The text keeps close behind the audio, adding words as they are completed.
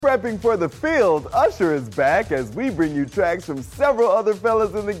Prepping for the field, Usher is back as we bring you tracks from several other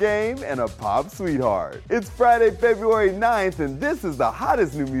fellas in the game and a pop sweetheart. It's Friday, February 9th, and this is the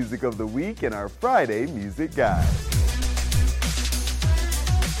hottest new music of the week in our Friday Music Guide.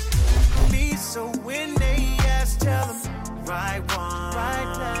 So when they ask, tell them, right one,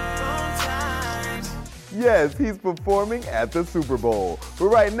 right time. Yes, he's performing at the Super Bowl. But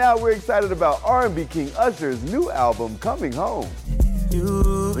right now, we're excited about R&B king Usher's new album, Coming Home.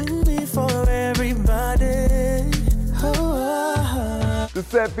 You and me for everybody. The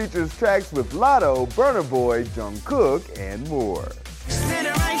set features tracks with Lotto, Burna Boy, Jungkook, and more.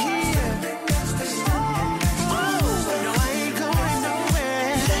 Standing right here. Oh, no, I ain't going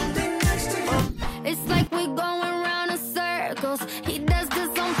nowhere. It's like we're going round in circles. He does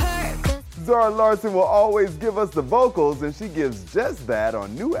this on purpose. Zara Larsson will always give us the vocals, and she gives just that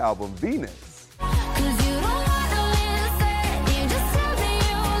on new album Venus.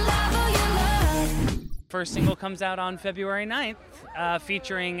 First single comes out on February 9th,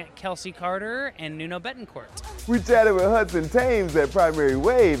 featuring Kelsey Carter and Nuno Betancourt. We chatted with Hudson Thames at Primary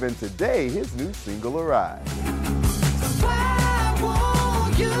Wave, and today his new single arrived. Why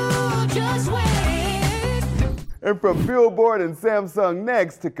won't you just wait? And from Billboard and Samsung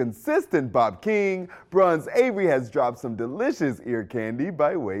Next to consistent Bob King, Bronze Avery has dropped some delicious ear candy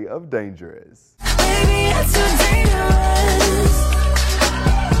by way of Dangerous. Baby, it's too dangerous.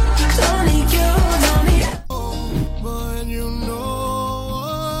 Don't need you, don't need you. But you know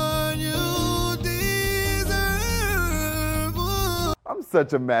what you deserve. I'm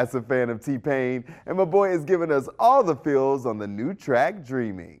such a massive fan of T-Pain, and my boy is giving us all the feels on the new track,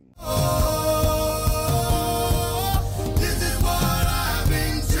 Dreaming. This is what I've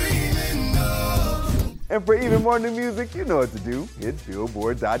been dreaming of. And for even more new music, you know what to do. Hit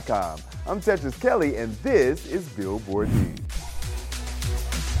Billboard.com. I'm Tetris Kelly, and this is Billboard News.